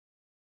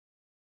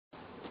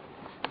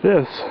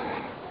This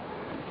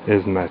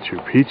is Machu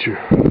Picchu.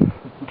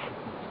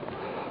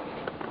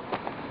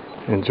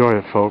 Enjoy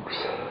it, folks.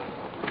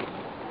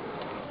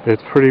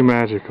 It's pretty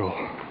magical.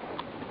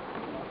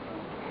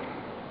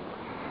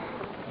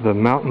 The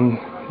mountain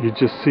you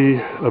just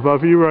see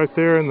above you right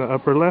there in the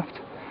upper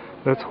left,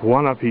 that's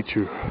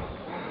Picchu.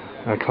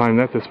 I climbed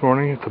that this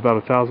morning. It's about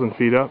 1,000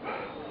 feet up.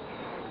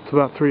 It's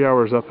about 3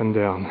 hours up and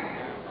down,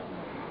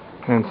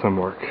 and some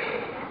work.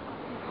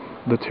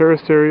 The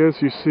terraced areas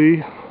you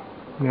see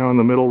now in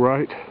the middle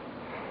right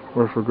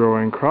were for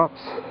growing crops,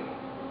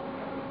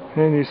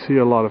 and you see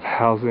a lot of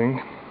housing.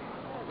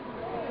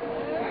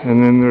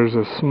 And then there's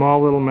a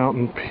small little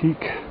mountain peak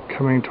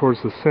coming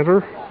towards the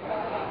center.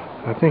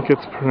 I think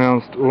it's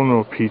pronounced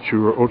Ono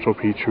Picchu or Ocho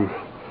Picchu.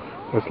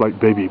 That's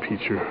like baby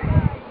Picchu.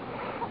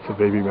 It's a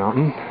baby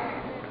mountain.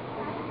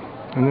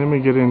 And then we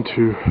get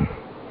into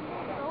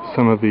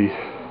some of the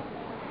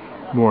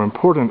more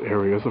important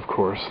areas. Of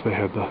course, they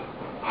had the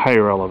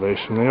higher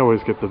elevation. They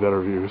always get the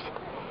better views,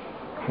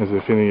 as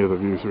if any of the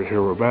views were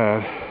here were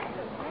bad.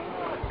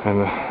 And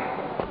the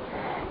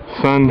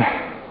sun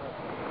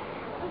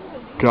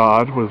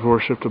god was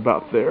worshipped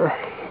about there.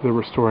 They're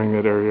restoring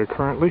that area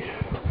currently,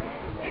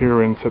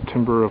 here in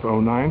September of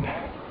 '09.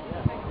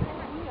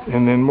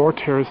 And then more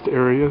terraced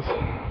areas.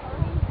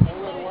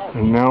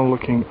 And now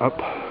looking up,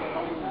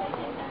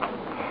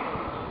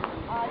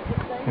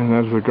 and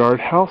that's the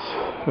guardhouse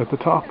at the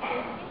top.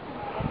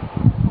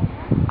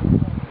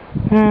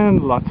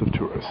 And lots of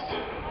tourists.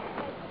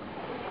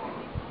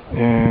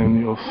 And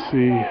you'll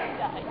see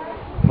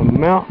a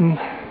mountain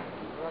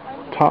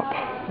top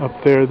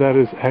up there. That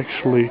is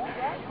actually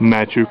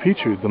Machu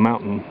Picchu, the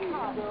mountain.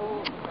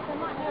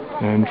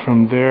 And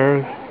from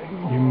there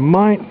you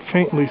might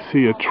faintly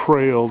see a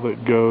trail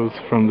that goes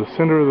from the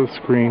center of the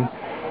screen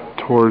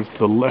towards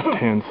the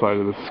left-hand side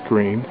of the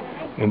screen.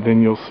 And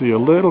then you'll see a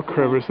little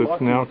crevice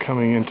that's now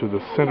coming into the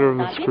center of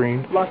the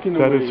screen.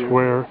 That is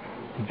where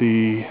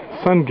the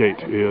sun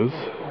gate is.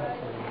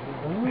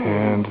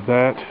 And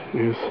that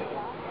is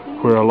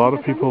where a lot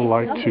of people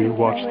like to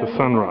watch the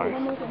sunrise.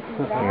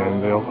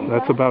 And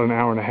that's about an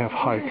hour-and-a-half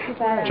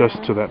hike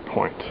just to that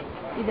point.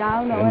 And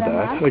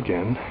that,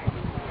 again,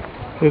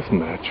 is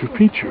Machu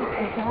Picchu.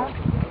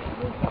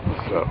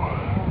 So,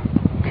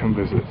 come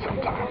visit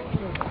sometime.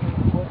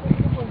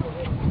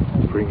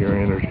 Bring your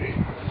energy.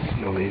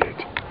 You'll need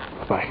it.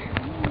 Bye.